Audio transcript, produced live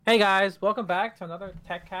Hey guys, welcome back to another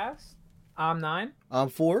Techcast. I'm Nine, I'm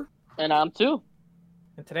four. And I'm too.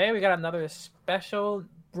 and today we got another special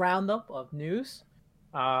roundup of news.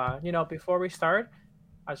 Before we start,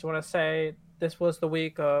 I just want to say this was the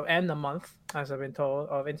week of and the month, as I've been told,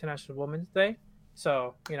 of International Women's Day.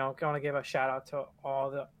 So, I want to give a shout out to all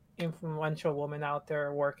the influential women out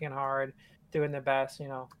there working hard, doing their best,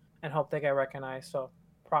 and hope they get recognized. So,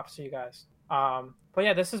 props to you guys. But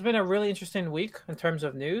yeah, this has been a really interesting week in terms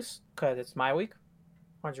of news because it's my week,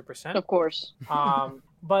 100%. Of course.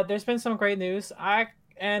 But there's been some great news. I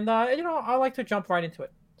like to jump right into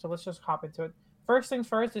it. So let's just hop into it. First things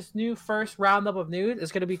first, this new first roundup of news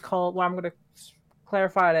is going to be called. Well, I'm going to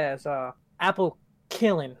clarify it as Apple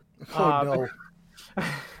killing. Oh no!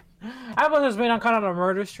 Apple has been on kind of a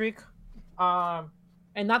murder streak, and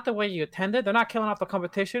not the way you intended. They're not killing off the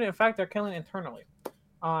competition. In fact, they're killing internally.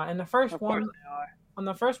 And the first Of one course they are. on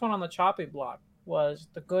the first one on the chopping block was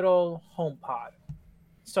the good old HomePod.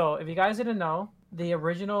 So if you guys didn't know, the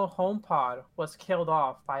original HomePod was killed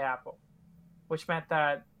off by Apple, which meant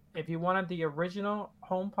that if you wanted the original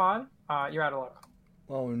HomePod, you're out of luck.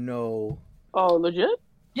 Oh no! Oh, legit? I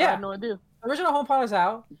Yeah, had no idea. the original HomePod is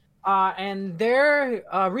out, and their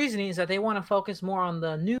reasoning is that they want to focus more on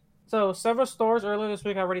the new. So several stores earlier this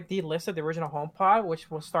week already delisted the original HomePod, which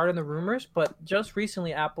was starting the rumors. But just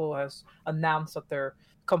recently, Apple has announced that they're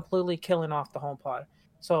completely killing off the HomePod.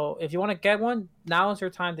 So if you want to get one, now is your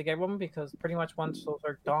time to get one because pretty much once those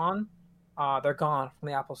are gone, they're gone from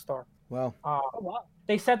the Apple Store. Wow. Oh, wow.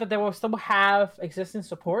 They said that they will still have existing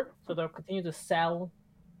support, so they'll continue to sell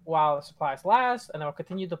while the supplies last, and they'll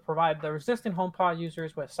continue to provide the existing HomePod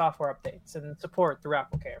users with software updates and support through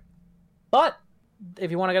AppleCare. But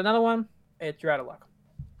if you want to get another one, you're out of luck.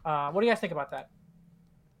 What do you guys think about that?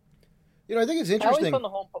 I think it's At least interesting. on the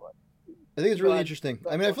HomePod. I think it's Go really ahead. interesting. Go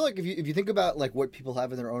I mean, I ahead. feel like if you think about like what people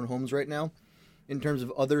have in their own homes right now, in terms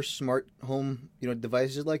of other smart home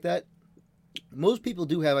devices like that, most people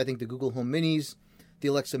do have. I think the Google Home Minis, the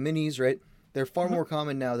Alexa Minis, right? They're far more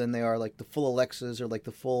common now than they are like the full Alexas or like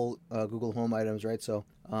the full Google Home items, right? So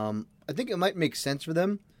I think it might make sense for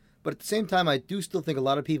them. But at the same time, I do still think a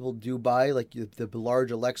lot of people do buy like the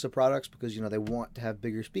large Alexa products because they want to have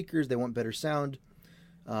bigger speakers, they want better sound.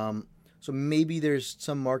 So maybe there's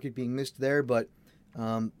some market being missed there, but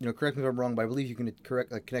correct me if I'm wrong, but I believe you can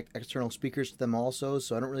connect external speakers to them also.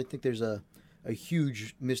 So I don't really think there's a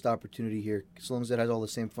huge missed opportunity here, as long as it has all the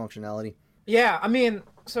same functionality. Yeah, I mean,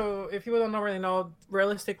 so if you don't really know,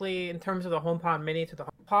 realistically, in terms of the HomePod Mini to the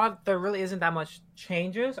HomePod, there really isn't that much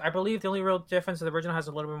changes. I believe the only real difference is the original has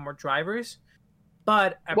a little bit more drivers,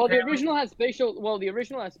 but Well, the apparently- original has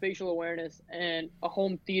spatial awareness and a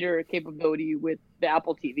home theater capability with the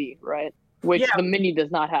Apple TV, right? Which Yeah. the Mini does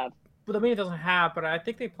not have. But the Mini doesn't have, but I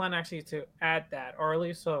think they plan actually to add that, or at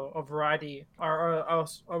least a variety or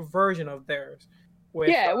a version of theirs. With,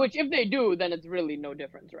 Yeah, which if they do, then it's really no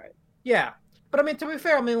difference, right? yeah. But I mean, to be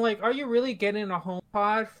fair, I mean, like, are you really getting a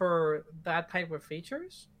HomePod for that type of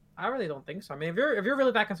features? I really don't think so. I mean, if you're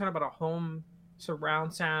really that concerned about a home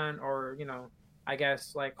surround sound or I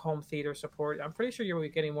guess like home theater support, I'm pretty sure you're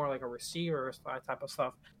getting more like a receiver or that type of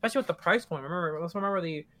stuff, especially with the price point. Let's remember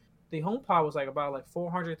the HomePod was like about like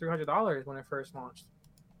 $400-$300 when it first launched.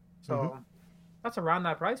 So that's around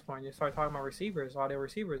that price point. You start talking about receivers, audio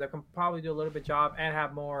receivers that can probably do a little bit job and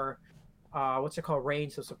have more,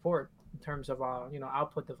 range of support in terms of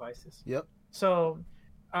output devices. Yep. So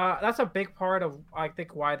that's a big part of I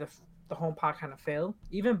think why the HomePod kind of failed.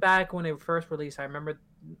 Even back when it first released, I remember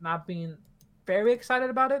not being very excited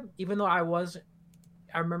about it, even though I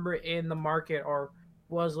remember in the market or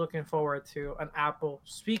was looking forward to an Apple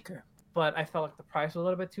speaker, but I felt like the price was a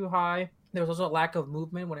little bit too high. There was also a lack of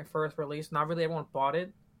movement when it first released. Not really everyone bought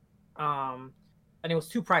it, and it was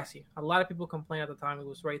too pricey. A lot of people complained at the time it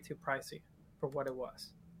was way too pricey for what it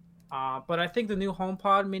was. But I think the new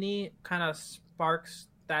HomePod Mini kind of sparks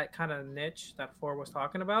that kind of niche that Ford was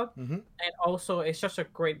talking about. Mm-hmm. And also, it's just a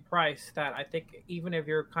great price that I think even if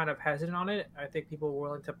you're kind of hesitant on it, I think people are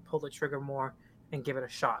willing to pull the trigger more and give it a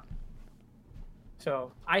shot.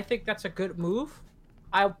 So I think that's a good move.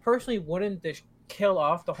 I personally wouldn't just kill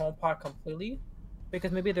off the HomePod completely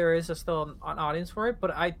because maybe there is still an audience for it,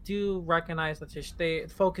 but I do recognize that they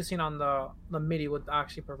focusing on the MIDI would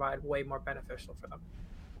actually provide way more beneficial for them.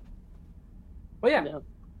 But yeah,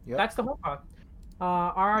 Yep. that's the HomePod.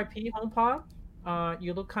 RIP HomePod.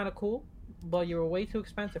 You look kind of cool, but you were way too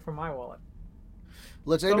expensive for my wallet.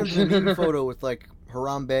 Let's add into the meme photo with like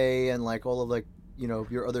Harambe and like all of like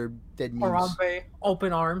your other dead memes. Harambe,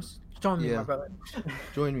 open arms. Join me, Yeah. my brother.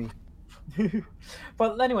 Join me.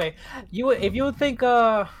 But anyway, if you think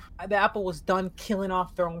the Apple was done killing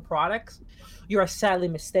off their own products, you are sadly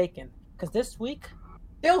mistaken. Because this week,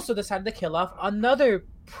 they also decided to kill off another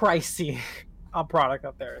pricey product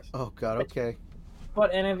of theirs. Oh God. Okay.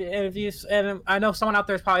 But and I know someone out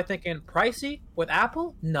there is probably thinking pricey with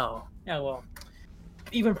Apple. No, yeah, well,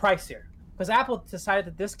 even pricier. Because Apple decided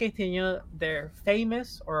to discontinue their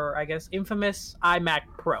famous, or I guess infamous, iMac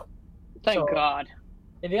Pro. Thank God.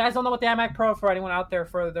 If you guys don't know what the iMac Pro, for anyone out there,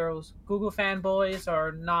 for those Google fanboys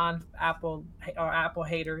or non-Apple or Apple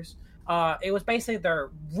haters, it was basically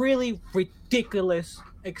their really ridiculous,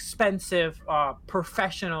 expensive,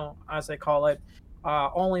 professional, as they call it,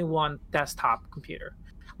 only one desktop computer.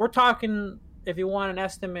 We're talking, if you want an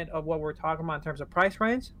estimate of what we're talking about in terms of price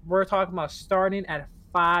range, we're talking about starting at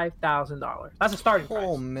 $5,000. That's a starting price.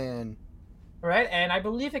 Oh man. Right, and I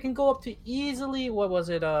believe it can go up to easily. What was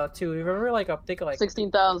it? To remember, like I think like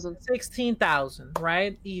 16,000. 16,000,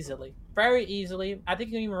 right? Easily, very easily. I think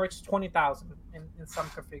you can even reach 20,000 in some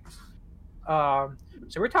configs.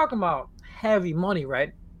 So we're talking about heavy money,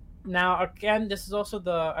 right? Now, again, this is also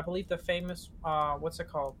I believe the famous what's it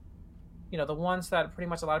called? You know, the ones that pretty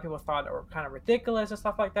much a lot of people thought were kind of ridiculous and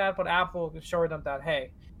stuff like that. But Apple assured them that,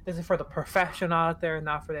 hey, this is for the professional out there,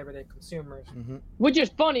 not for the everyday consumers. Mm-hmm. Which is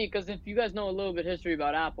funny because if you guys know a little bit history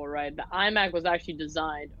about Apple, right, the iMac was actually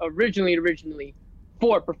designed originally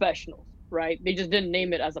for professionals, right? They just didn't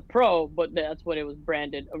name it as a Pro, but that's what it was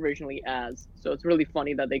branded originally as. So it's really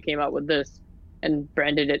funny that they came out with this and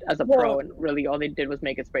branded it as a Pro, and really all they did was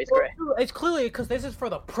make it space gray. It's clearly because this is for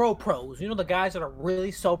the pros. You know, the guys that are really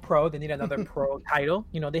so pro, they need another pro title.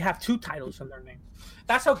 You know, they have 2 titles in their name.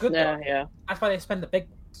 That's how good they are. Yeah. That's why they spend the big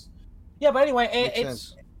bucks. Yeah, but anyway,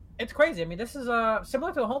 it's crazy. I mean, this is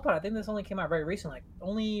similar to the HomePod. I think this only came out very recently, like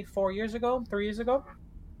only 3 years ago.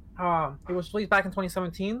 It was released back in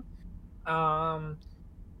 2017.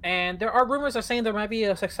 And there are rumors are saying there might be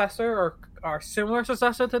a successor or similar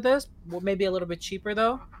successor to this, maybe a little bit cheaper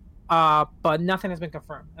though. But nothing has been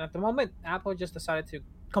confirmed. And at the moment, Apple just decided to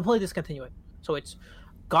completely discontinue it. So it's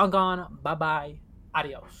gone, bye,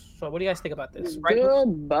 adios. So what do you guys think about this? Right?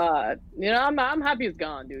 Goodbye. You know, I'm happy it's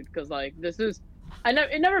gone, dude. Because like this is,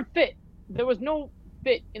 it never fit. There was no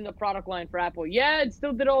fit in the product line for Apple. Yeah, it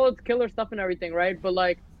still did all its killer stuff and everything, right? But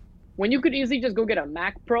like, when you could easily just go get a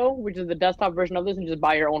Mac Pro, which is the desktop version of this, and just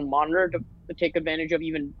buy your own monitor to take advantage of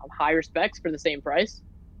even higher specs for the same price,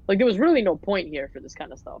 like there was really no point here for this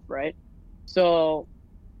kind of stuff, right? So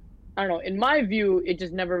I don't know. In my view, it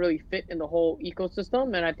just never really fit in the whole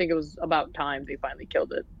ecosystem, and I think it was about time they finally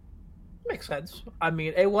killed it. Makes sense. I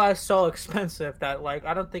mean, it was so expensive that like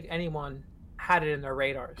I don't think anyone had it in their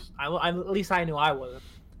radars. At least I knew I wasn't.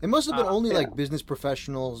 It must have been only like business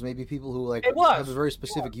professionals, maybe people who like have a very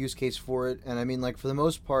specific use case for it. And I mean, like for the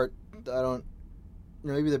most part, I don't. You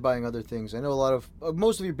know, maybe they're buying other things. I know a lot of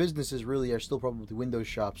most of your businesses really are still probably Windows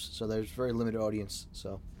shops, so there's very limited audience.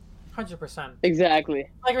 So, 100%. Exactly.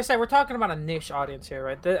 Like I said, we're talking about a niche audience here,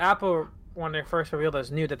 right? The Apple, when they first revealed this,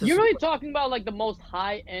 knew that this. You're really talking about like the most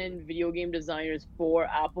high-end video game designers for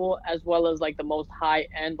Apple, as well as like the most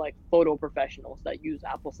high-end like photo professionals that use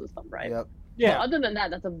Apple system, right? Yep. Yeah. But other than that,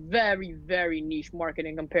 that's a very, very niche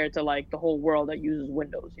marketing compared to like the whole world that uses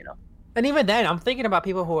Windows, you know. And even then, I'm thinking about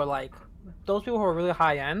people who are like, those people who are really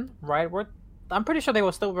high end, right? I'm pretty sure they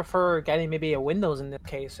will still prefer getting maybe a Windows in this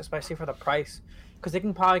case, especially for the price, because they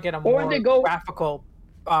can probably get a more graphical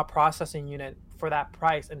processing unit for that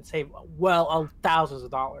price and save thousands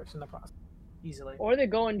of dollars in the process easily. Or they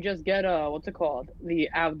go and just get what's it called, the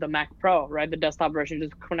Mac Pro, right? The desktop version,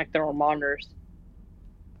 just connect their own monitors.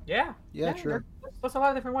 Yeah, true. That's a lot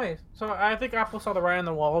of different ways. So I think Apple saw the writing on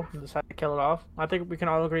the wall and decided to kill it off. I think we can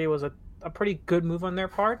all agree it was a pretty good move on their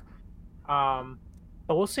part.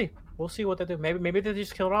 But we'll see. We'll see what they do. Maybe they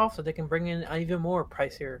just kill it off so they can bring in an even more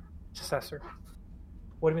pricier successor.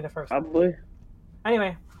 Would be the first. Probably.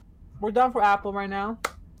 Anyway, we're done for Apple right now.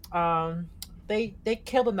 They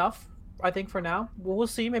killed enough, I think, for now. We'll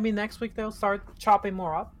see. Maybe next week they'll start chopping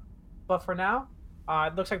more up. But for now,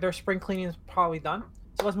 it looks like their spring cleaning is probably done.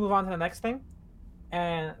 So let's move on to the next thing.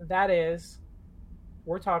 And that is,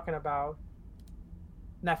 we're talking about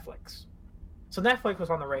Netflix. So Netflix was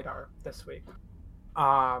on the radar this week.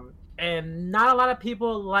 And not a lot of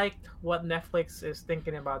people liked what Netflix is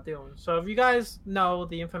thinking about doing. So if you guys know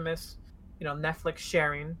the infamous, Netflix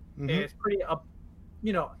sharing is pretty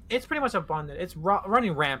it's pretty much abundant. It's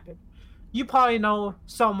running rampant. You probably know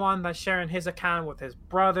someone that's sharing his account with his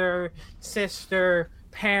brother, sister,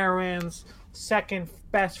 parents, second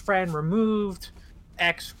best friend removed,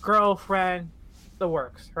 ex-girlfriend, the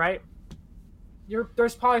works, right?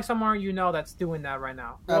 There's probably someone that's doing that right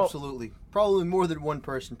now. Absolutely. Probably more than one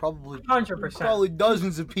person. Probably 100%. Probably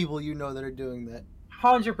dozens of people that are doing that.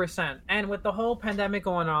 100%. And with the whole pandemic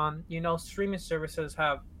going on, streaming services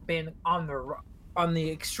have been on the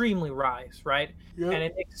extremely rise, right? Yep. And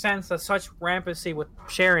it makes sense that such rampancy with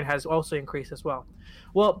sharing has also increased as well.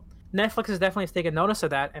 Well, Netflix has definitely taken notice of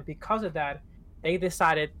that, and because of that, they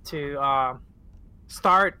decided to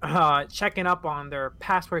start checking up on their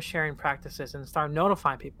password sharing practices and start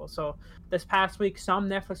notifying people. So this past week, some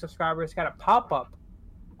Netflix subscribers got a pop-up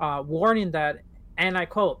warning that, and I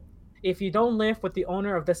quote, "If you don't live with the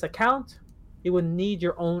owner of this account, you will need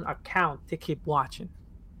your own account to keep watching."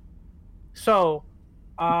 So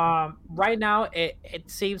right now, it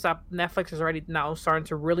seems that Netflix is already now starting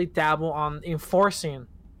to really dabble on enforcing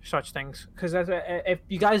such things. Because if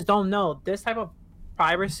you guys don't know, this type of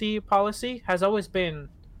privacy policy has always been,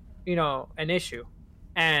 an issue,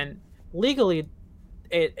 and legally,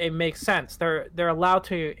 it makes sense. They're allowed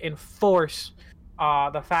to enforce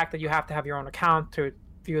the fact that you have to have your own account to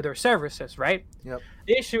view their services, right? Yep.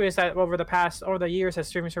 The issue is that over the years, as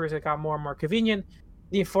streaming services got more and more convenient,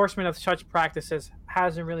 the enforcement of such practices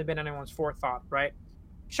hasn't really been anyone's forethought, right?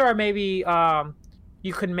 Sure, maybe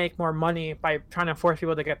you could make more money by trying to force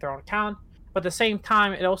people to get their own account, but at the same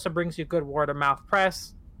time, it also brings you good word of mouth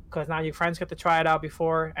press because now your friends get to try it out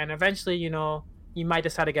before, and eventually, you might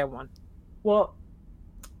decide to get one. Well,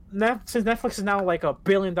 since Netflix is now like a $1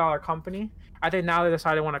 billion company, I think now they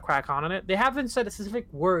decided to want to crack on it. They haven't said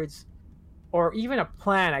specific words or even a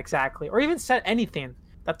plan exactly, or even said anything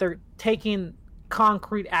that they're taking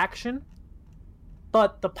concrete action.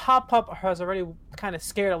 But the pop-up has already kind of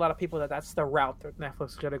scared a lot of people that that's the route that Netflix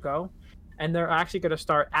is going to go. And they're actually going to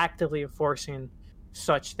start actively enforcing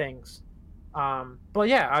such things. But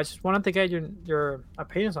yeah, I just wanted to get your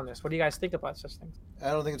opinions on this. What do you guys think about such things?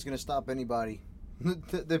 I don't think it's going to stop anybody.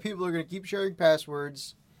 The people are going to keep sharing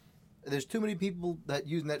passwords. There's too many people that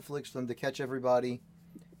use Netflix for them to catch everybody.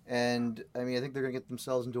 And, I think they're going to get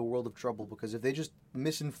themselves into a world of trouble because if they just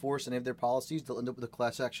misenforce any of their policies, they'll end up with a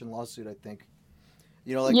class action lawsuit, I think.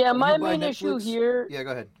 My main issue here... Yeah,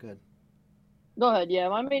 go ahead. Go ahead, yeah.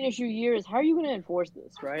 My main issue here is how are you going to enforce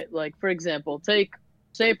this, right? Like, for example, say,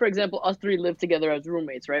 for example, us three live together as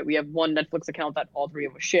roommates, right? We have one Netflix account that all three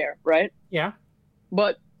of us share, right? Yeah.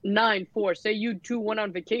 But 9-4, say you two went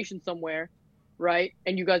on vacation somewhere, right?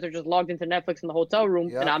 And you guys are just logged into Netflix in the hotel room,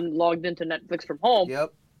 Yep. and I'm logged into Netflix from home.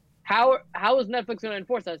 Yep. How is Netflix going to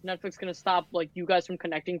enforce that? Is Netflix going to stop you guys from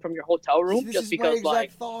connecting from your hotel room This just is because my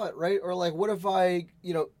exact thought, right? Or what if I,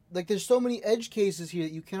 there's so many edge cases here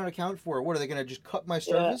that you cannot account for. What are they going to just cut my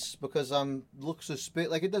service because I'm look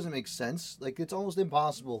suspicious? It doesn't make sense. It's almost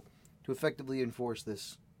impossible to effectively enforce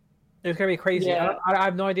this. It's gonna be crazy. Yeah. I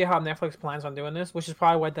have no idea how Netflix plans on doing this, which is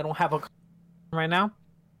probably why they don't have a right now.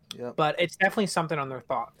 Yep. But it's definitely something on their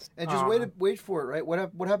thoughts. And just wait for it, right?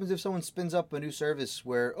 What happens if someone spins up a new service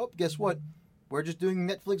where, guess what? We're just doing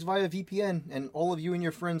Netflix via VPN, and all of you and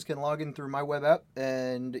your friends can log in through my web app,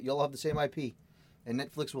 and you'll have the same IP, and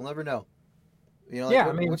Netflix will never know.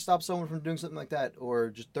 What stops someone from doing something like that, or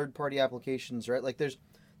just third-party applications, right?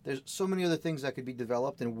 There's so many other things that could be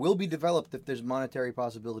developed and will be developed if there's monetary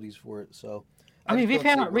possibilities for it. So,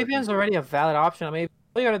 VPN is already a valid option. All you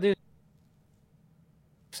got to do is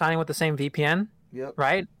signing with the same VPN, yep.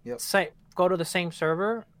 Right? Yep. Go to the same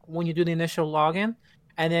server when you do the initial login,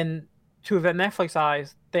 and then to the Netflix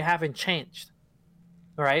eyes, they haven't changed,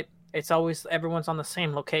 right? It's always everyone's on the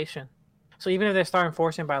same location. So even if they start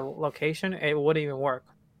enforcing by location, it wouldn't even work.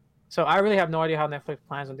 So I really have no idea how Netflix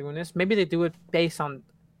plans on doing this. Maybe they do it based on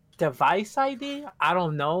device ID. I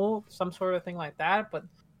don't know, some sort of thing like that. But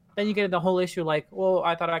then you get the whole issue I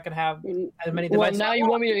thought I could have as many devices. Well, now you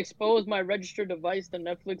want me to expose my registered device to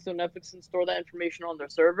Netflix so Netflix can store that information on their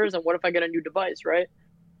servers? And what if I get a new device, right?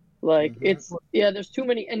 There's too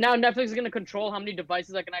many. And now Netflix is going to control how many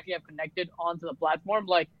devices I can actually have connected onto the platform.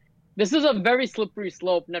 This is a very slippery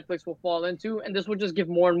slope Netflix will fall into, and this will just give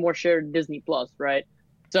more and more share to Disney Plus, right?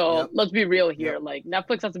 So Let's be real here. Yep.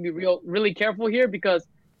 Netflix has to be really careful here because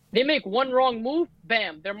they make one wrong move,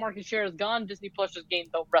 bam, their market share is gone. Disney Plus just gained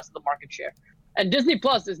the rest of the market share. And Disney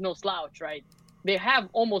Plus is no slouch, right? They have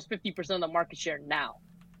almost 50% of the market share now.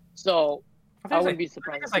 So I wouldn't be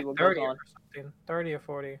surprised to see what goes on. 30 or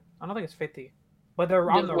 40. I don't think it's 50. But they're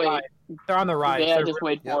on the rise. They're on the rise. Yeah, just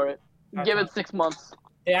wait for it. Give it 6 months.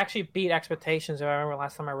 They actually beat expectations. If I remember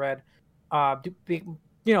last time I read,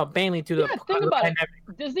 mainly due to the pandemic.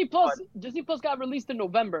 Disney Plus got released in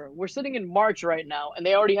November. We're sitting in March right now, and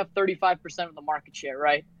they already have 35% of the market share,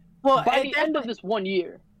 right? Well, by the end of this 1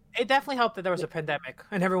 year, it definitely helped that there was a pandemic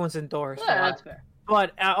and everyone's indoors. Yeah, that's fair.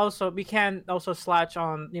 But also, we can also slouch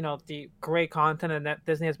on the great content that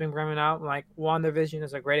Disney has been bringing out. Like WandaVision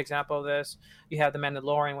is a great example of this. You have The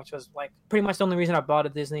Mandalorian, which was like pretty much the only reason I bought a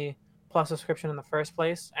Disney Plus subscription in the first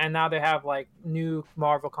place. And now they have like new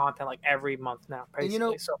Marvel content like every month now, And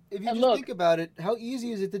basically. So if you And just look, think about it, how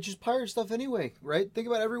easy is it to just pirate stuff anyway, right? Think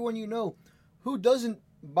about everyone you know who doesn't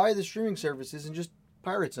buy the streaming services and just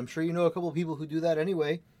pirates. I'm sure you know a couple of people who do that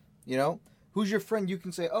anyway. Who's your friend? You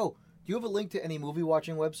can say, "Oh, do you have a link to any movie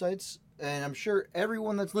watching websites?" And I'm sure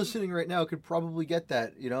everyone that's listening right now could probably get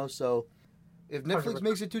that. So if Netflix 100%.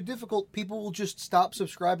 makes it too difficult, people will just stop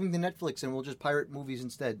subscribing to Netflix and will just pirate movies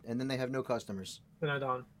instead, and then they have no customers. then I'm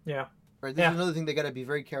done. Yeah. Right, this is another thing they got to be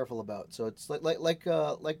very careful about. So it's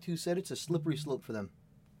like Tu said, it's a slippery slope for them.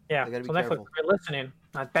 Yeah. They gotta be So Netflix, careful. if you're listening,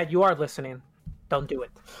 I bet you are listening. Don't do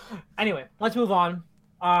it. Anyway, let's move on.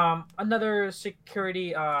 Another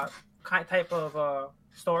security type of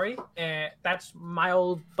story. That's my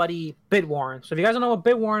old buddy Bitwarren. So if you guys don't know what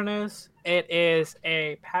Bitwarren is, it is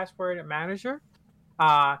a password manager,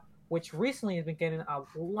 which recently has been getting a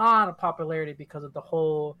lot of popularity because of the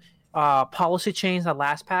whole policy change that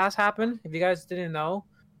LastPass happened. If you guys didn't know,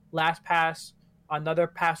 LastPass, another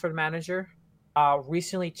password manager,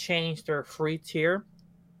 recently changed their free tier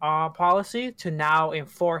policy to now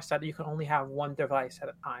enforce that you can only have one device at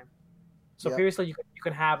a time. So Yep. previously you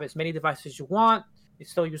can have as many devices as you want. You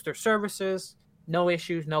still use their services, no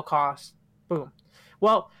issues, no cost. Boom.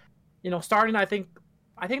 Well, starting I think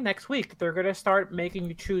next week they're gonna start making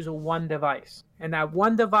you choose one device, and that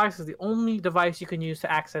one device is the only device you can use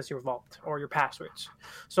to access your vault or your passwords.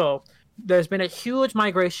 So there's been a huge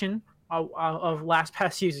migration of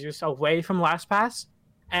LastPass users away from LastPass,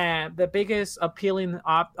 and the biggest appealing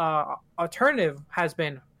alternative has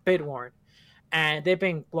been Bitwarren, and they've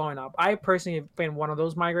been blowing up. I personally have been one of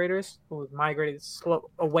those migrators who migrated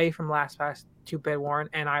away from LastPass to Bitwarren,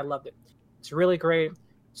 and I loved it. It's really great.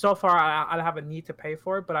 So far, I don't have a need to pay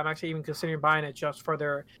for it, but I'm actually even considering buying it just for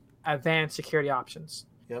their advanced security options.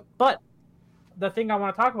 Yep. But the thing I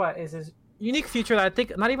want to talk about is this unique feature that I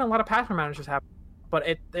think not even a lot of password managers have,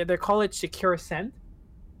 but they call it Secure Send.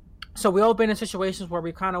 So we all been in situations where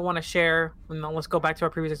we kind of want to share, let's go back to our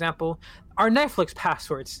previous example, our Netflix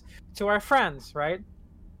passwords to our friends, right?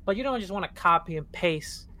 But you don't just want to copy and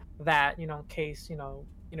paste that, in case,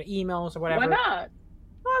 emails or whatever. why not?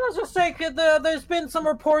 Well, let's just say there's been some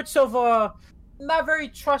reports of not very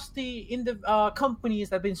trusty companies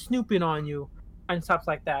that have been snooping on you and stuff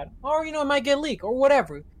like that, or it might get leaked or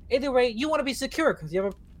whatever. Either way, you want to be secure because you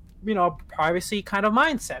have a privacy kind of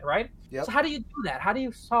mindset, right? Yep. So how do you do that? How do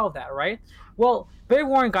you solve that, right? Well,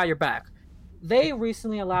 Bitwarren got your back. They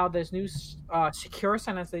recently allowed this new secure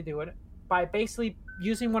send, as they do it, by basically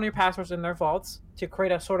using one of your passwords in their vaults to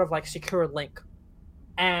create a sort of like secure link.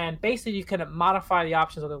 And basically, you can modify the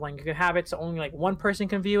options of the link. You can have it so only like one person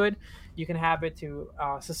can view it. You can have it to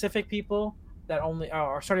specific people that only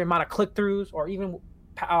are a certain amount of click-throughs, or even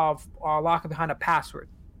lock it behind a password,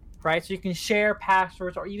 right? So you can share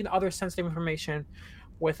passwords or even other sensitive information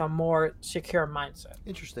with a more secure mindset.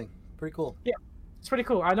 Interesting. Pretty cool. Yeah, it's pretty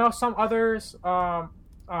cool. I know some others,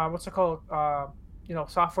 what's it called?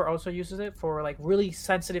 Software also uses it for like really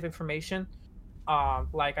sensitive information.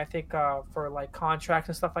 Like I think for like contracts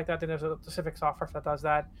and stuff like that, then there's a specific software that does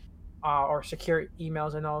that, or secure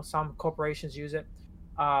emails. I know some corporations use it,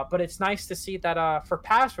 but it's nice to see that for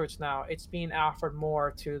passwords now, it's being offered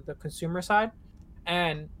more to the consumer side,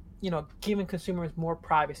 and giving consumers more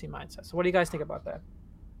privacy mindset. So what do you guys think about that?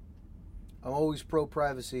 I'm always pro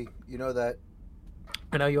privacy. You know that.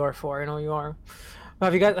 I know you are for. I know you are.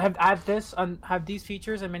 Have you guys have these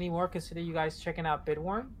features and many more? Consider you guys checking out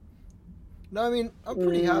Bitwarren? No, I mean I'm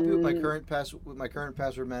pretty happy with my current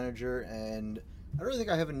password manager, and I don't really think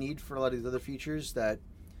I have a need for a lot of these other features that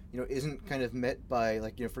isn't kind of met by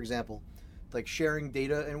for example, like sharing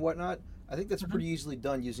data and whatnot. I think that's pretty easily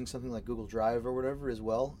done using something like Google Drive or whatever as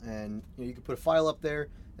well, and you can put a file up there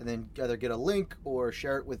and then either get a link or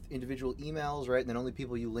share it with individual emails, right? And then only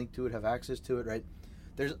people you link to it have access to it, right?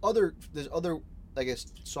 There's other I guess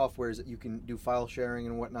softwares that you can do file sharing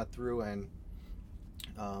and whatnot through, and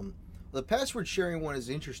the password sharing one is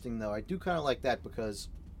interesting though. I do kind of like that because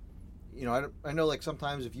I know like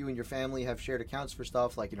sometimes if you and your family have shared accounts for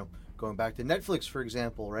stuff like going back to Netflix for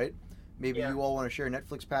example, right? Maybe you all want to share a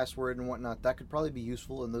Netflix password and whatnot. That could probably be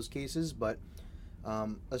useful in those cases, but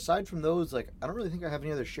aside from those, like I don't really think I have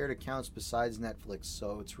any other shared accounts besides Netflix,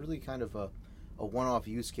 so it's really kind of a one-off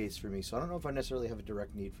use case for me. So I don't know if I necessarily have a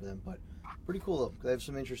direct need for them, but pretty cool though. They have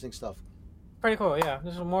some interesting stuff. Pretty cool, yeah.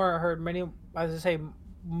 There's more. I heard many, as I say,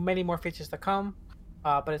 many more features to come,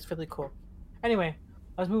 but it's really cool. Anyway,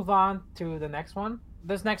 let's move on to the next one.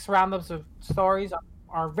 This next roundups of stories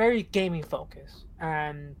are very gaming focused,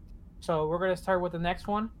 and so we're gonna start with the next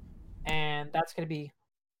one, and that's gonna be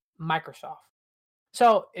Microsoft.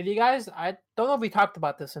 So, if you guys, I don't know if we talked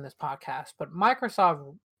about this in this podcast, but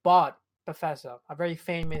Microsoft bought Bethesda, a very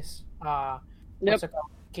famous Yep.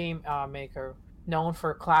 game maker known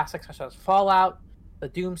for classics such as Fallout, the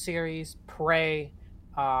Doom series, Prey,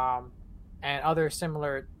 and other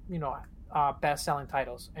similar, best-selling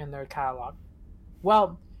titles in their catalog.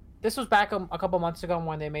 Well, this was back a couple months ago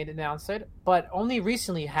when they made it announced it, but only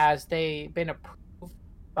recently has they been approved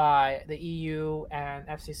by the EU and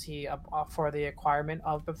FCC for the acquirement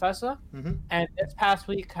of Bethesda. Mm-hmm. And this past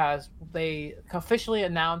week has they officially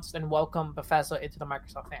announced and welcomed Bethesda into the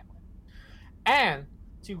Microsoft family. And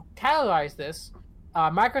to catalyze this,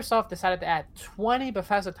 Microsoft decided to add 20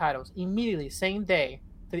 Bethesda titles immediately, same day,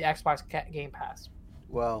 to the Xbox Game Pass.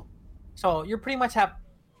 Wow. So you pretty much have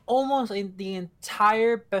almost the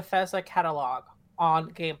entire Bethesda catalog on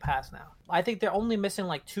Game Pass now. I think they're only missing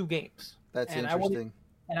like 2 games. That's And interesting.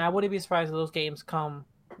 I wouldn't be surprised if those games come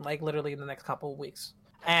like literally in the next couple of weeks.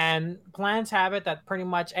 And plans have it that pretty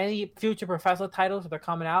much any future Bethesda titles that are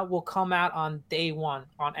coming out will come out on day one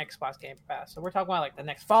on Xbox Game Pass. So we're talking about like the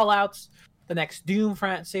next Fallouts, the next Doom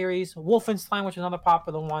series, Wolfenstein, which is another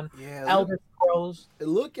popular one, Yeah. Elder Scrolls.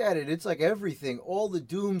 Look at it. It's like everything. All the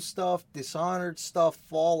Doom stuff, Dishonored stuff,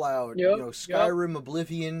 Fallout, Yep, Skyrim,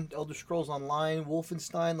 Oblivion, Elder Scrolls Online,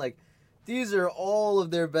 Wolfenstein. Like, these are all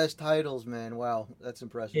of their best titles, man. Wow, that's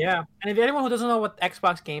impressive. Yeah, and if anyone who doesn't know what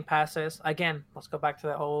Xbox Game Pass is, again, let's go back to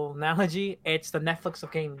that whole analogy. It's the Netflix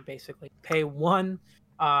of gaming, basically. Pay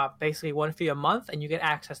basically one fee a month, and you get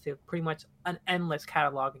access to pretty much an endless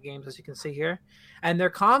catalog of games, as you can see here. And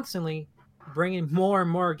they're constantly bringing more and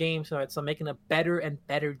more games to it, so making a better and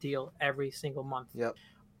better deal every single month. Yep.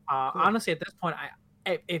 Cool. Honestly, at this point,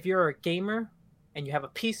 if you're a gamer and you have a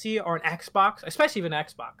PC or an Xbox, especially even an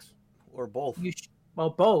Xbox, Or both.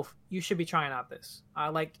 both. You should be trying out this.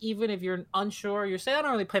 Like, even if you're unsure, you're saying I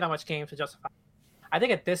don't really play that much games to justify. I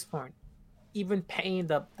think at this point, even paying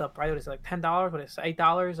the price is like $10, what is it,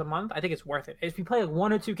 $8 a month? I think it's worth it. If you play like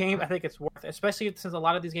 1 or 2 games, I think it's worth it. Especially since a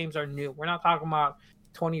lot of these games are new. We're not talking about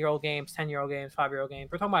 20-year-old games, 10-year-old games, 5-year-old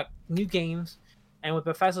games. We're talking about new games, and with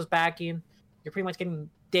Bethesda's backing, you're pretty much getting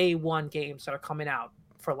day one games that are coming out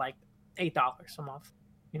for like $8 a month.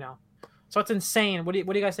 So it's insane. What do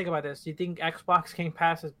you guys think about this? Do you think Xbox Game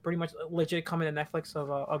Pass is pretty much legit coming to Netflix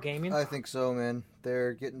of gaming? I think so, man.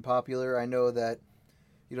 They're getting popular. I know that,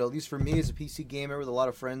 at least for me as a PC gamer with a lot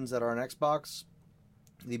of friends that are on Xbox,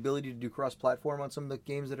 the ability to do cross-platform on some of the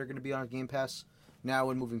games that are going to be on Game Pass now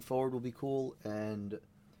and moving forward will be cool. And,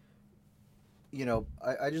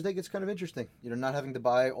 I just think it's kind of interesting. Not having to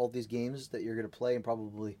buy all these games that you're going to play and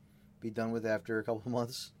probably be done with after a couple of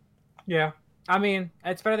months. Yeah. I mean,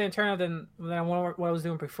 it's better than turn than what I was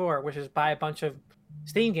doing before, which is buy a bunch of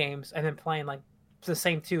Steam games and then playing like the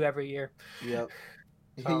same 2 every year. Yep.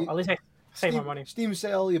 So at least I save my money. Steam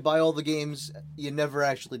sale, you buy all the games, you never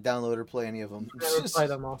actually download or play any of them. Never play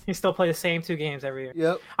them all. You still play the same 2 games every year.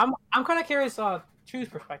 Yep. I'm kind of curious Chu's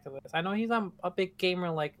perspective of this. I know he's not a big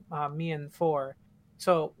gamer like me and Four.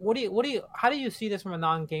 So how do you see this from a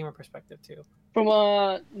non-gamer perspective too? From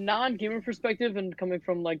a non-gamer perspective and coming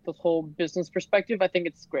from like this whole business perspective, I think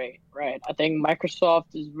it's great, right? I think Microsoft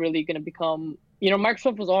is really going to become,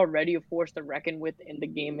 Microsoft was already a force to reckon with in the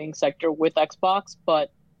gaming sector with Xbox,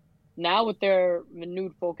 but now with their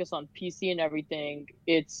renewed focus on PC and everything,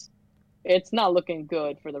 it's not looking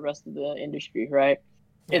good for the rest of the industry, right?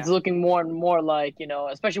 Yeah. It's looking more and more like,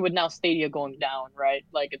 especially with now Stadia going down, right?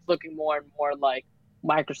 Like it's looking more and more like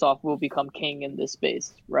Microsoft will become king in this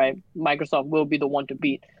space, right? Microsoft will be the one to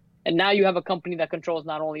beat. And now you have a company that controls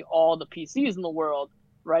not only all the PCs in the world,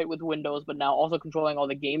 right, with Windows, but now also controlling all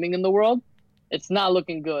the gaming in the world. It's not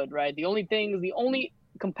looking good, right? The only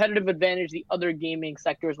competitive advantage the other gaming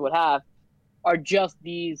sectors would have are just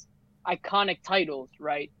these iconic titles,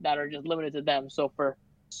 right, that are just limited to them. So for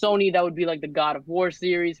Sony, that would be like the God of War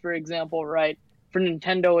series, for example, right? For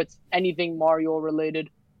Nintendo, it's anything Mario related,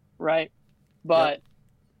 right? But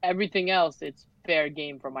everything else, it's fair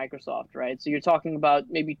game for Microsoft, right? So you're talking about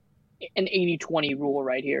maybe an 80-20 rule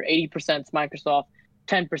right here. 80% Microsoft,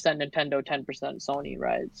 10% Nintendo, 10% Sony,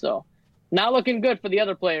 right? So not looking good for the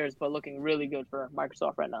other players, but looking really good for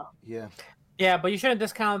Microsoft right now. Yeah. Yeah, but you shouldn't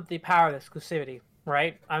discount the power of exclusivity,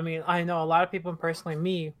 right? I mean, I know a lot of people, personally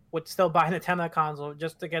me, would still buy a Nintendo console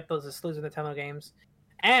just to get those exclusive Nintendo games.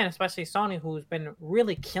 And especially Sony, who's been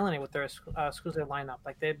really killing it with their exclusive lineup.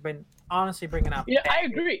 Like, they've been honestly bringing out... Yeah, I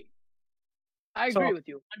agree. I agree with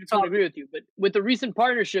you. 100% agree with you. But with the recent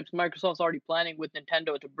partnerships, Microsoft's already planning with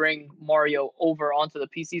Nintendo to bring Mario over onto the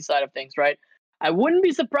PC side of things, right? I wouldn't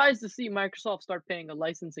be surprised to see Microsoft start paying a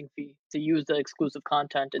licensing fee to use the exclusive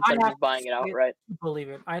content instead of just buying it outright. Believe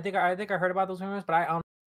it. I think I heard about those rumors, but I don't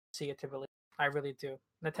see it to believe. I really do.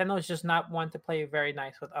 Nintendo is just not one to play very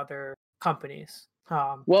nice with other companies.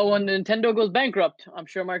 Well, when Nintendo goes bankrupt, I'm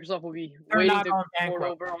sure Microsoft will be waiting to port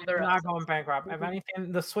over all their assets. They're not going bankrupt. If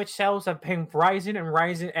anything, the Switch sales have been rising and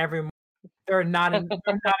rising every month. They're not in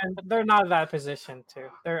that position too.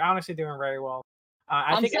 They're honestly doing very well.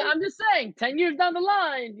 I'm just saying, 10 years down the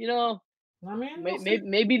line, you know, I mean,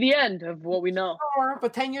 maybe the end of what we know.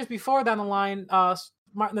 But 10 years before down the line,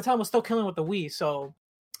 Nintendo was still killing with the Wii, so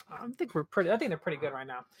I think they're pretty good right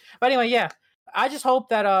now. But anyway, yeah. I just hope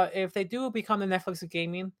that if they do become the Netflix of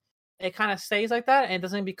gaming, it kind of stays like that and it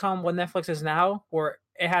doesn't become what Netflix is now, where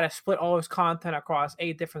it had to split all its content across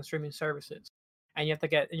 8 different streaming services, and you have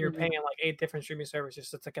to you're paying like 8 different streaming services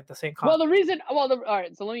to get the same content. All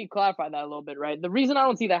right. So let me clarify that a little bit, right? The reason I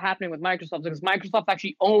don't see that happening with Microsoft is because Microsoft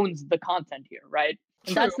actually owns the content here, right?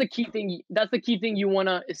 And that's the key thing. That's the key thing you want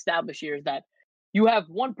to establish here is that you have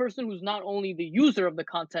one person who's not only the user of the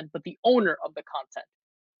content but the owner of the content.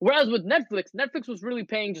 Whereas with Netflix was really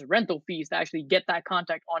paying just rental fees to actually get that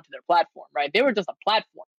content onto their platform, right? They were just a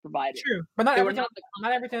platform provider. True, but not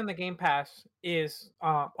everything on the Game Pass is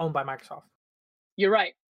owned by Microsoft. You're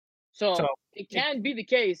right. So it can be the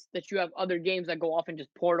case that you have other games that go off and just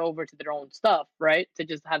port over to their own stuff, right? To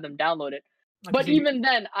just have them download it. But even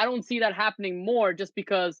then, I don't see that happening more just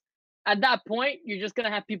because at that point, you're just going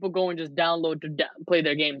to have people go and just download to play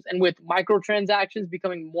their games. And with microtransactions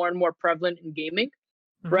becoming more and more prevalent in gaming,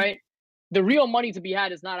 right? The real money to be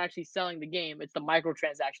had is not actually selling the game; it's the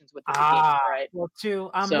microtransactions within the game, right? Well,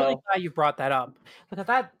 I'm really glad you brought that up because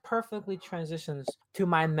that perfectly transitions to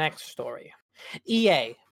my next story.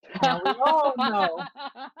 EA. Now we all know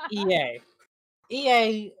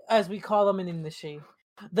EA, as we call them in the industry,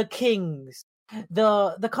 the kings,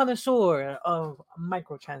 the connoisseur of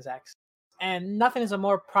microtransactions. And nothing is a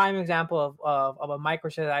more prime example of a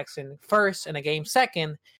microtransaction first and a game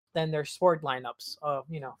second than their sport lineups of,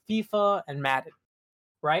 FIFA and Madden,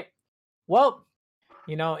 right? Well,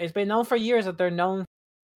 it's been known for years that they're known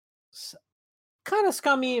kind of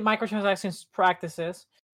scummy microtransactions practices,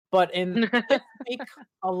 but in this week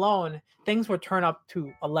alone, things were turned up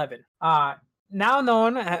to 11. Now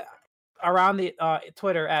known around the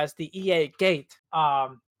Twitter as the EA Gate,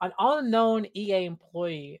 an unknown EA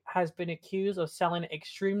employee has been accused of selling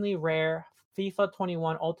extremely rare FIFA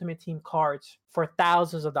 21 Ultimate Team cards for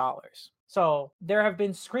thousands of dollars. So there have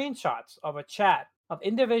been screenshots of a chat of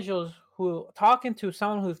individuals who talking to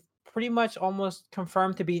someone who's pretty much almost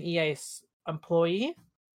confirmed to be an EA's employee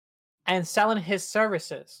and selling his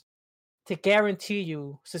services to guarantee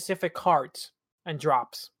you specific cards and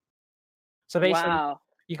drops. So basically,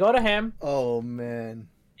 you go to him. Oh man.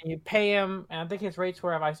 And you pay him, and I think his rates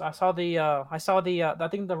were. I saw the. I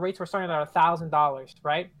think the rates were starting at $1,000,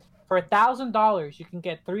 right? For $1,000, you can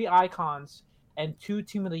get 3 icons and 2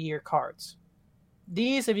 Team of the Year cards.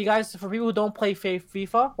 These, for people who don't play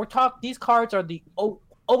FIFA, these cards are the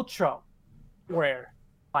ultra rare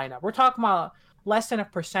lineup. We're talking about less than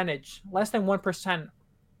 1%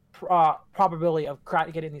 probability of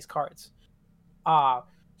getting these cards.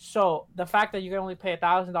 So the fact that you can only pay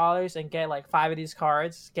 $1,000 and get like 5 of these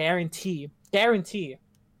cards, guarantee,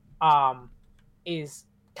 is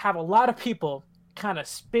have a lot of people kind of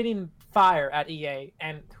spitting fire at EA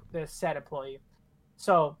and the said employee.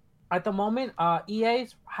 So at the moment, EA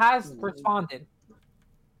has responded,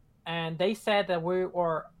 and they said that we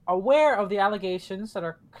are aware of the allegations that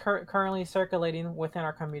are currently circulating within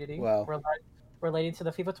our community relating to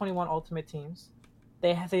the FIFA 21 Ultimate Teams.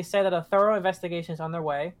 They say that a thorough investigation is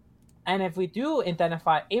underway, and if we do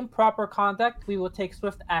identify improper conduct, we will take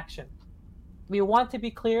swift action. We want to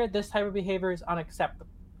be clear, this type of behavior is unacceptable.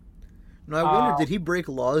 Now, I wonder, did he break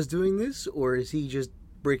laws doing this, or is he just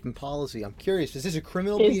breaking policy? I'm curious. Is this a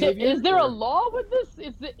criminal behavior? Is there a law with this?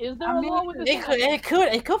 Is there a law with this?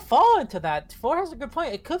 It could fall into that. Ford has a good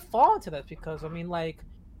point. It could fall into that because,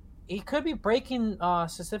 he could be breaking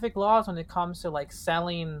specific laws when it comes to,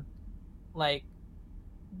 selling,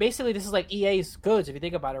 basically this is like EA's goods, if you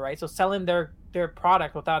think about it, right? So selling their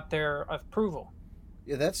product without their approval.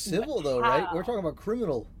 Yeah, that's civil, though, right? We're talking about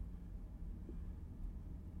criminal.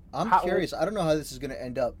 I'm curious. I don't know how this is going to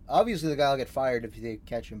end up. Obviously, the guy will get fired if they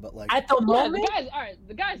catch him, but at the moment,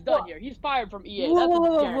 the guy's done here. He's fired from EA.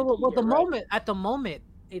 At the moment,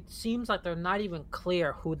 it seems like they're not even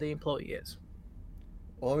clear who the employee is.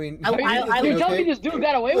 Well, I mean, you telling me this dude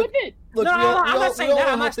got away with it? Look, I'm not saying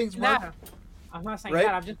that. I'm not saying Right?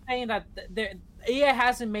 that. I'm just saying that EA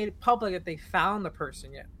hasn't made it public that they found the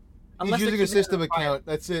person yet. He's using a system account.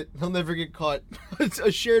 That's it. He'll never get caught. It's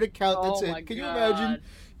a shared account. That's it. Can you imagine?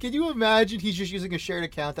 Can you imagine he's just using a shared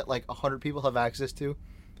account that like 100 people have access to?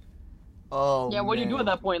 Oh, yeah, what do you do at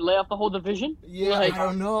that point? Lay off the whole division? Yeah, I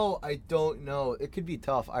don't know. It could be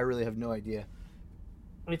tough. I really have no idea.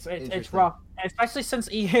 It's rough, especially since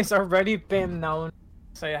EA has already been known,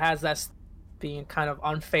 so it has that being kind of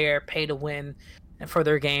unfair, pay to win, and for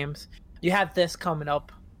their games. You have this coming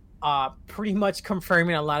up, pretty much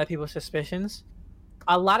confirming a lot of people's suspicions.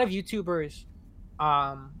 A lot of YouTubers,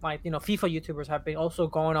 like FIFA YouTubers, have been also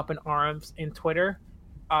going up in arms in Twitter,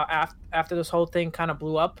 after this whole thing kind of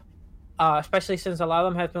blew up. Especially since a lot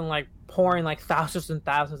of them have been like pouring like thousands and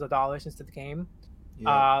thousands of dollars into the game.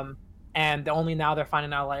 Yeah. And only now they're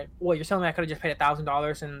finding out like, well, you're telling me I could have just paid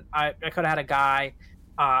 $1,000 and I could have had a guy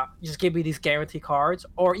just give me these guarantee cards,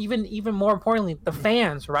 or even more importantly, the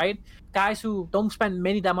fans, right? Guys who don't spend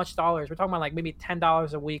many that much dollars. We're talking about like maybe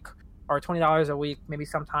 $10 a week or $20 a week, maybe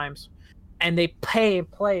sometimes, and they pay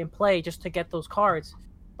and play just to get those cards.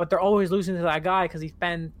 But they're always losing to that guy because he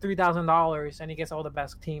spent $3,000 and he gets all the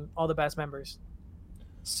best members.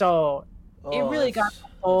 So it really got the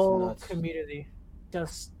whole community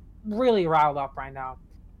just really riled up right now.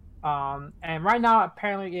 And right now,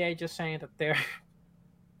 apparently, EA just saying that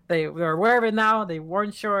they're aware of it now. They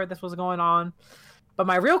weren't sure this was going on. But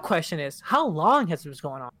my real question is, how long has this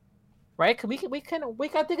going on? Right? I think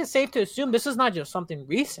it's safe to assume this is not just something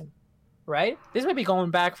recent, right? This may be going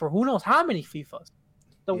back for who knows how many FIFAs.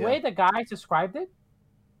 The way the guy described it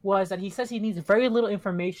was that he says he needs very little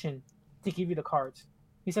information to give you the cards.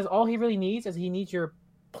 He says all he really needs is he needs your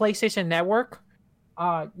PlayStation Network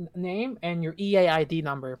name and your EA ID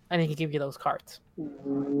number, and he can give you those cards.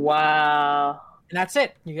 Wow. And that's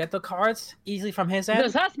it. You get the cards easily from his end.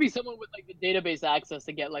 There has to be someone with like the database access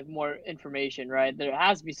to get like more information, right? There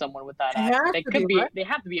has to be someone with that access. They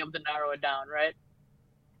have to be able to narrow it down, right?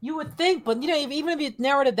 You would think, but even if you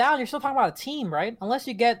narrowed it down, you're still talking about a team, right? Unless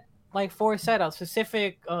you get like for a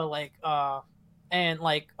specific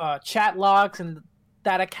chat logs and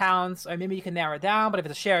that accounts, or maybe you can narrow it down. But if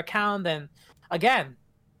it's a share account, then again,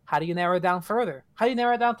 how do you narrow it down further? How do you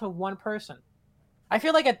narrow it down to one person? I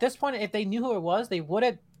feel like at this point, if they knew who it was, they would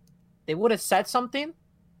have said something.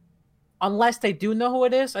 Unless they do know who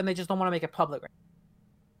it is and they just don't want to make it public, right?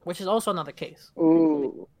 Which is also another case.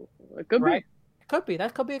 Ooh, it could be. Could be.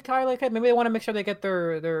 That could be kind of like it. Maybe they want to make sure they get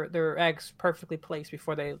their eggs perfectly placed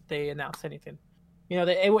before they announce anything.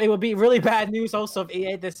 It would be really bad news also if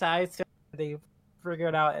EA decides they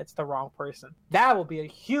figured out it's the wrong person. That would be a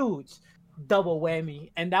huge double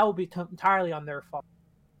whammy, and that would be entirely on their fault.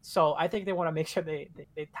 So I think they want to make sure they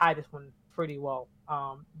tie this one pretty well.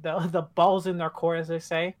 The ball's in their court, as they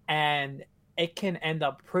say, and it can end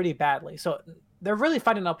up pretty badly. So they're really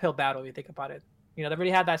fighting an uphill battle if you think about it. They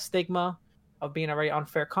already had that stigma of being a very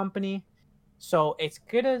unfair company. So it's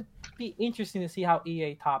gonna be interesting to see how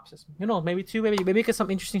EA tops this. Maybe get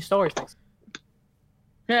some interesting stories next.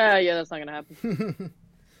 Yeah, that's not gonna happen.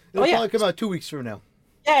 It'll probably come out 2 weeks from now.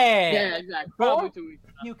 Yeah, exactly. Probably 2 weeks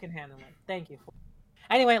from now. You can handle it. Thank you.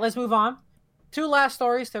 Anyway, let's move on. 2 last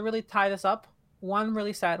stories to really tie this up. One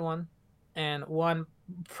really sad one, and one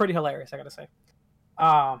pretty hilarious, I gotta say.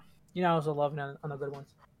 I was loving on the good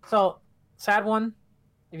ones. So, sad one.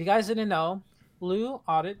 If you guys didn't know, Lou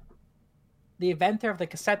Audit, the inventor of the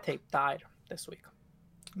cassette tape, died this week.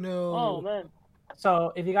 No. Oh, man.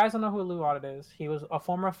 So, if you guys don't know who Lou Audit is, he was a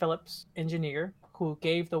former Philips engineer who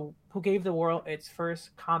gave the world its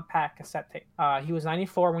first compact cassette tape. He was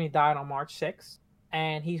 94 when he died on March 6th,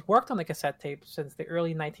 and he's worked on the cassette tape since the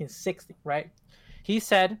early 1960s, right? He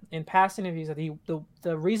said in past interviews that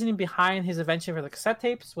the reasoning behind his invention for the cassette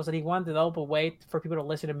tapes was that he wanted to develop a way for people to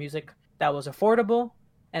listen to music that was affordable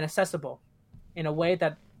and accessible in a way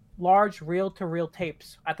that large reel-to-reel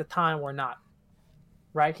tapes at the time were not,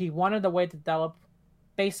 right? He wanted a way to develop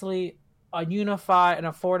basically a unified and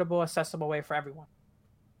affordable, accessible way for everyone.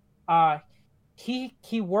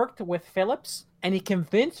 He worked with Philips, and he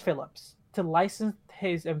convinced Philips to license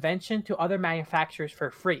his invention to other manufacturers for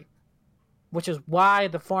free, which is why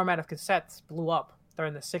the format of cassettes blew up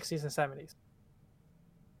during the 60s and 70s.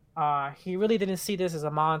 He really didn't see this as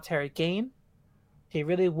a monetary gain. He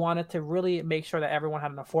really wanted to really make sure that everyone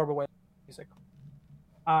had an affordable way to music.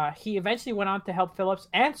 He eventually went on to help Philips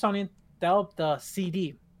and Sony develop the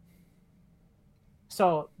CD.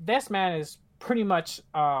 So this man is pretty much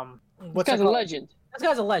this guy's a legend. This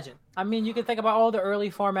guy's a legend. I mean, you can think about all the early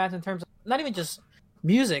formats in terms of not even just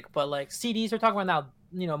music, but like CDs. We're talking about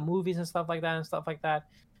now, movies and stuff like that.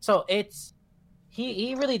 So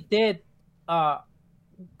he really did uh,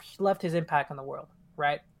 left his impact on the world,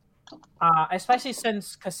 right? Especially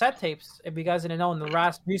since cassette tapes, if you guys didn't know, in the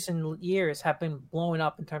last recent years have been blowing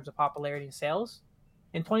up in terms of popularity and sales.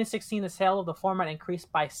 In 2016, the sale of the format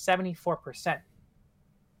increased by 74%.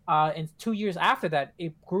 In 2 years after that,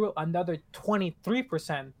 it grew another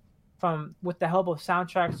 23% from with the help of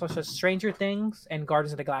soundtracks such as Stranger Things and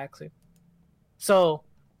Guardians of the Galaxy. So,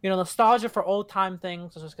 nostalgia for old time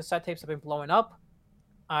things such as cassette tapes have been blowing up.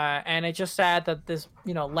 And it's just sad that this,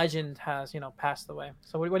 legend has, passed away.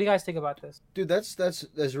 So what do you guys think about this? Dude, that's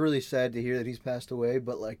really sad to hear that he's passed away.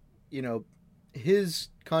 But like, his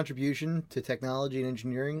contribution to technology and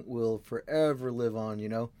engineering will forever live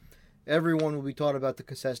on. Everyone will be taught about the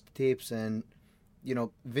cassette tapes, and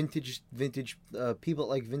vintage people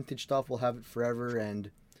like vintage stuff will have it forever. And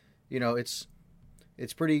it's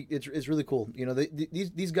really cool.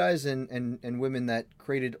 These guys and women that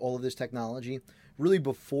created all of this technology really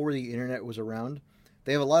before the internet was around,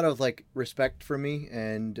 they have a lot of like respect for me,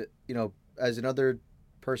 and as another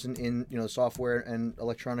person in software and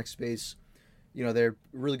electronic space, they're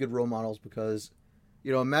really good role models, because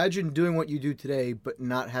imagine doing what you do today but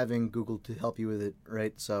not having Google to help you with it,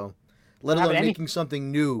 right? So let alone making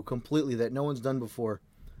something new completely that no one's done before,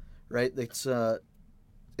 right? It's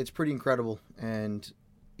pretty incredible, and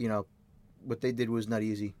what they did was not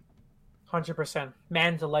easy. 100%.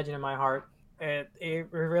 Man's a legend in my heart. It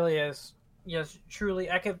really is. Yes,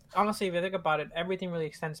 truly. I could honestly, if you think about it, everything really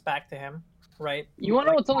extends back to him, right? You want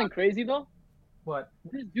to know what's something crazy though? What?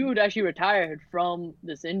 This dude actually retired from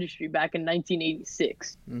this industry back in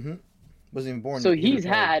 1986. Mm-hmm. Wasn't even born. So he's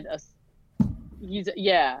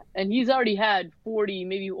already had 40,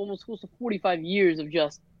 maybe almost close to 45 years of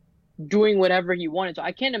just doing whatever he wanted. So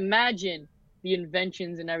I can't imagine the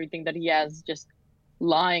inventions and everything that he has just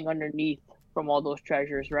lying underneath from all those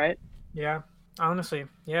treasures, right? Yeah, honestly,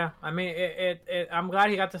 yeah. I mean, I'm glad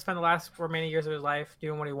he got to spend the last remaining years of his life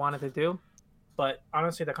doing what he wanted to do. But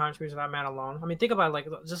honestly, the contribution of that man alone. I mean, think about like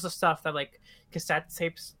just the stuff that like cassette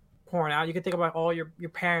tapes pouring out. You can think about all your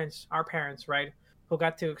parents, our parents, right, who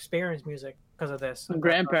got to experience music because of this. And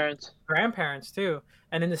grandparents too,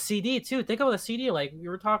 and then the CD too. Think about the CD. Like we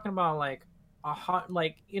were talking about, like a hot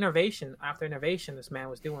innovation after innovation this man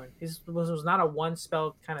was doing. He was not a one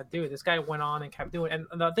spell kind of dude. This guy went on and kept doing it.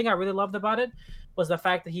 And the thing I really loved about it was the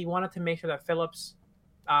fact that he wanted to make sure that Philips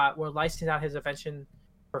were licensing out his invention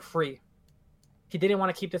for free. He didn't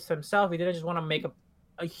want to keep this to himself. He didn't just want to make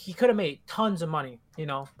he could have made tons of money,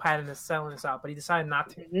 patenting this, selling this out, but he decided not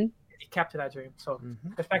to. Mm-hmm. He kept to that dream. So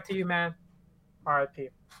respect to you, man. R.I.P.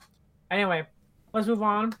 Anyway, let's move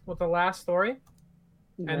on with the last story.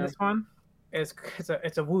 Yeah. And this one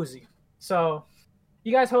it's a woozy. So,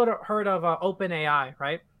 you guys heard of OpenAI,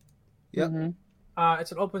 right? Yeah. Mm-hmm.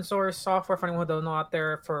 It's an open source software for anyone who doesn't know out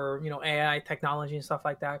there for AI technology and stuff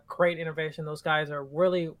like that. Great innovation. Those guys are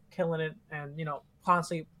really killing it, and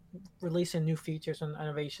constantly releasing new features and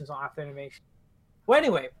innovations after innovation. Well,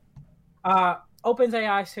 anyway,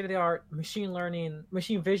 OpenAI state-of-the-art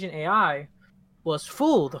machine vision AI was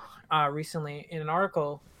fooled recently in an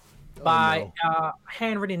article by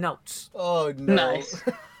handwritten notes. Oh no! Nice.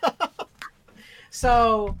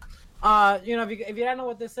 So, if you don't know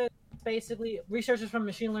what this is, basically researchers from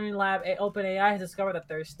machine learning lab at OpenAI has discovered that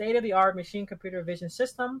their state-of-the-art machine computer vision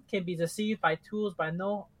system can be deceived by tools by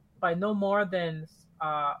no more than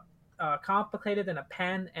complicated than a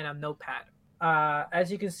pen and a notepad.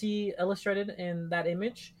 As you can see illustrated in that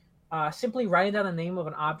image, simply writing down the name of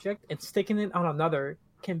an object and sticking it on another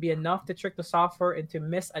can be enough to trick the software into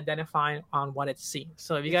misidentifying on what it's seeing.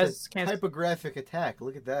 So if you guys can't... typographic attack.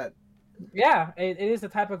 Look at that. Yeah, it is a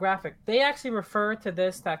typographic. They actually refer to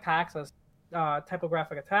this attacks as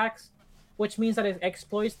typographic attacks, which means that it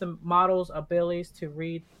exploits the model's abilities to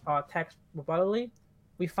read text rebuttably.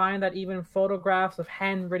 We find that even photographs of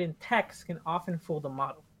handwritten text can often fool the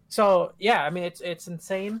model. So yeah, I mean it's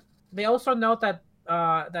insane. They also note that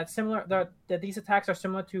that these attacks are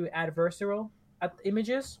similar to adversarial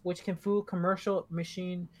images, which can fool commercial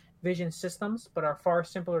machine vision systems, but are far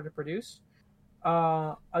simpler to produce.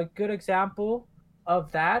 A good example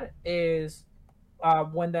of that is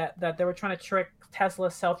when that they were trying to trick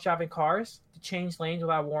Tesla's self-driving cars to change lanes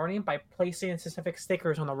without warning by placing specific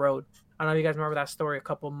stickers on the road. I don't know if you guys remember that story a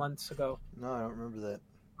couple months ago. No, I don't remember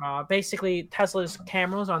that. Basically, Tesla's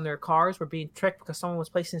cameras on their cars were being tricked because someone was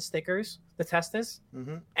placing stickers to test this.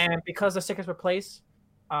 Mm-hmm. And because the stickers were placed,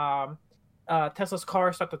 Tesla's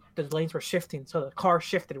car the lanes were shifting, so the car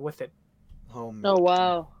shifted with it. Oh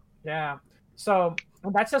wow. Yeah. So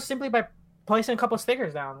that's just simply by placing a couple of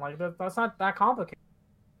stickers down. Like that's not that complicated.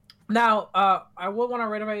 Now, I would want to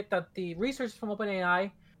reiterate that the researchers from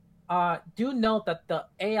OpenAI do note that the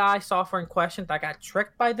AI software in question that got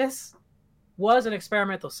tricked by this was an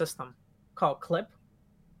experimental system called Clip,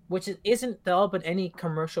 which isn't developing any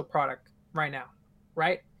commercial product right now,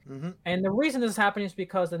 right? Mm-hmm. And the reason this is happening is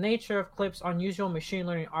because the nature of Clip's unusual machine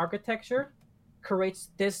learning architecture creates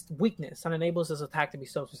this weakness and enables this attack to be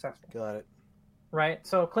so successful. Got it. Right?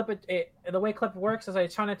 So the way Clip works is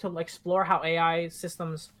it's trying to explore how AI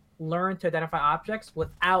systems learn to identify objects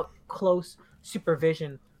without close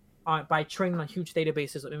supervision by training on huge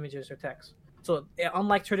databases of images or text. So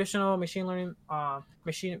unlike traditional machine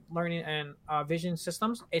learning and vision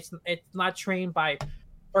systems, it's not trained by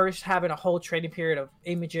first having a whole training period of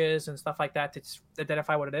images and stuff like that to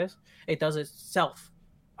identify what it is. It does it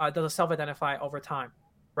self-identify over time,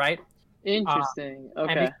 right? Interesting.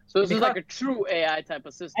 Okay. So this is like a true AI type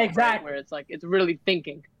of system, exactly, right? Where it's like it's really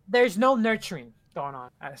thinking. There's no nurturing going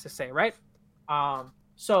on, as to say, right?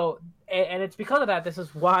 So it's because of that. This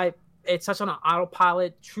is why it's such an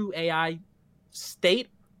autopilot, true AI state.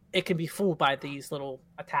 It can be fooled by these little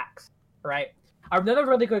attacks, right? Another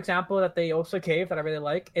really good example that they also gave that I really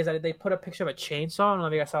like is that they put a picture of a chainsaw. I don't know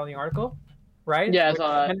if you guys saw in the article, right? Yeah, I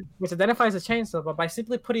saw that. Which identifies a chainsaw, but by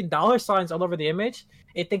simply putting dollar signs all over the image,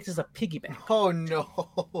 it thinks it's a piggy bank. Oh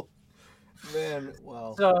no, man!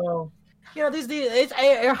 Wow. So,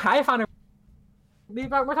 I found it. We're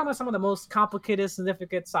talking about some of the most complicated,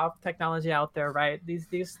 significant soft technology out there, right?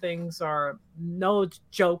 These things are no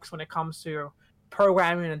jokes when it comes to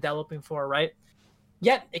programming and developing for, right?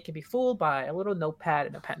 Yet it can be fooled by a little notepad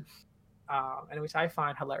and a pen, and which I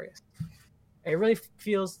find hilarious. It really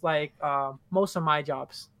feels like most of my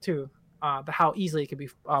jobs too, how easily it can be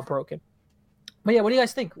broken. But yeah, what do you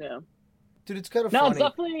guys think? Yeah, dude, it's kind of funny. No, it's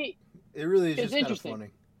definitely. It really is it's just kind of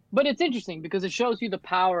funny. But it's interesting because it shows you the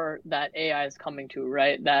power that AI is coming to,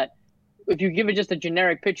 right? That if you give it just a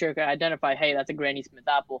generic picture, it can identify, hey, that's a Granny Smith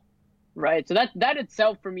apple, right? So that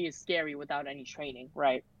itself for me is scary without any training,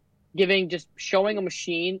 right? Showing a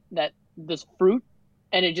machine that this fruit,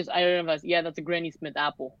 and it just identifies, yeah, that's a Granny Smith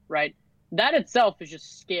apple, right? That itself is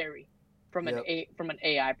just scary from an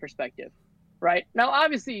AI perspective, right? Now,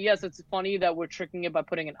 obviously, yes, it's funny that we're tricking it by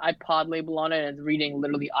putting an iPod label on it and it's reading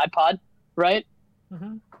literally iPod, right?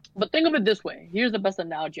 Mm-hmm. But think of it this way. Here's the best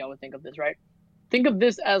analogy I would think of this, right? Think of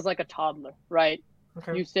this as like a toddler, right?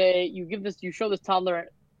 Okay. You show this toddler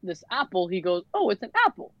this apple, he goes, oh, it's an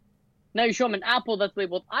apple. Now you show him an apple that's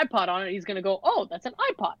labeled iPod on it, he's going to go, oh, that's an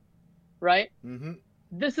iPod, right? Mm-hmm.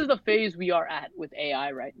 This is the phase we are at with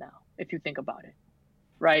AI right now, if you think about it,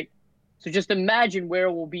 right? So just imagine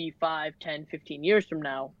where we'll be 5, 10, 15 years from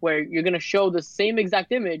now, where you're going to show the same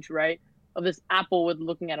exact image, right, of this apple with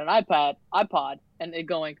looking at an iPod, and it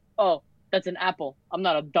going, oh, that's an apple. I'm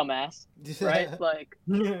not a dumbass, right? Like,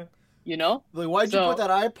 you know? Like, why'd you put that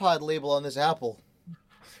iPod label on this apple?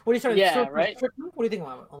 What are you trying to right? What do you think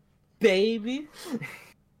about it? Baby?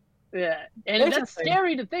 Yeah, and that's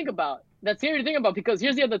scary to think about. That's scary to think about because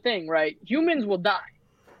here's the other thing, right? Humans will die,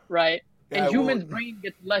 right? Yeah, and humans' brain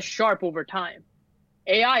gets less sharp over time.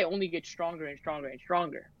 AI only gets stronger and stronger and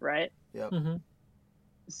stronger, right? Yep. Mm-hmm.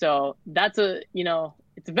 So that's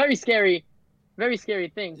it's a very scary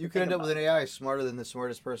thing. You could end up with an AI smarter than the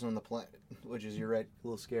smartest person on the planet, which is, you're right, a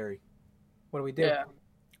little scary. What do we do? Yeah.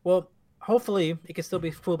 Well, hopefully it can still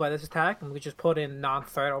be fooled by this attack, and we just put in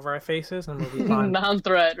non-threat over our faces, and we'll be fine.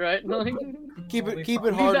 Non-threat, right? keep it leave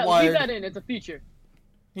hardwired. Leave that in. It's a feature.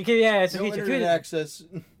 It's a no feature. Internet access.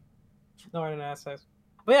 No internet access.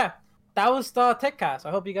 But yeah, that was the Techcast.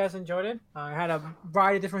 I hope you guys enjoyed it. I had a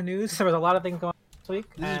variety of different news. There was a lot of things going on this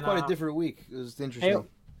week. This is quite a different week. It was interesting.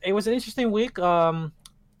 It was an interesting week.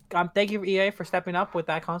 Thank you, EA, for stepping up with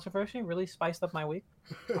that controversy. Really spiced up my week.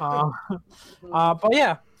 But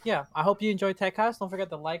yeah. I hope you enjoyed Techcast. Don't forget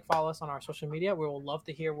to follow us on our social media. We will love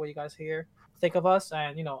to hear what you guys think of us.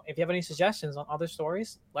 And, if you have any suggestions on other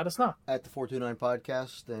stories, let us know. At the 429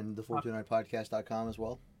 Podcast and the 429podcast.com as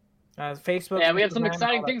well. Facebook. Yeah, we have some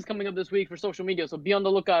exciting things coming up this week for social media. So be on the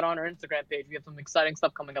lookout on our Instagram page. We have some exciting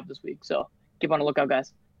stuff coming up this week. So keep on the lookout,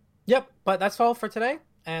 guys. Yep. But that's all for today.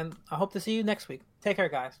 And I hope to see you next week. Take care,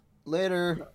 guys. Later.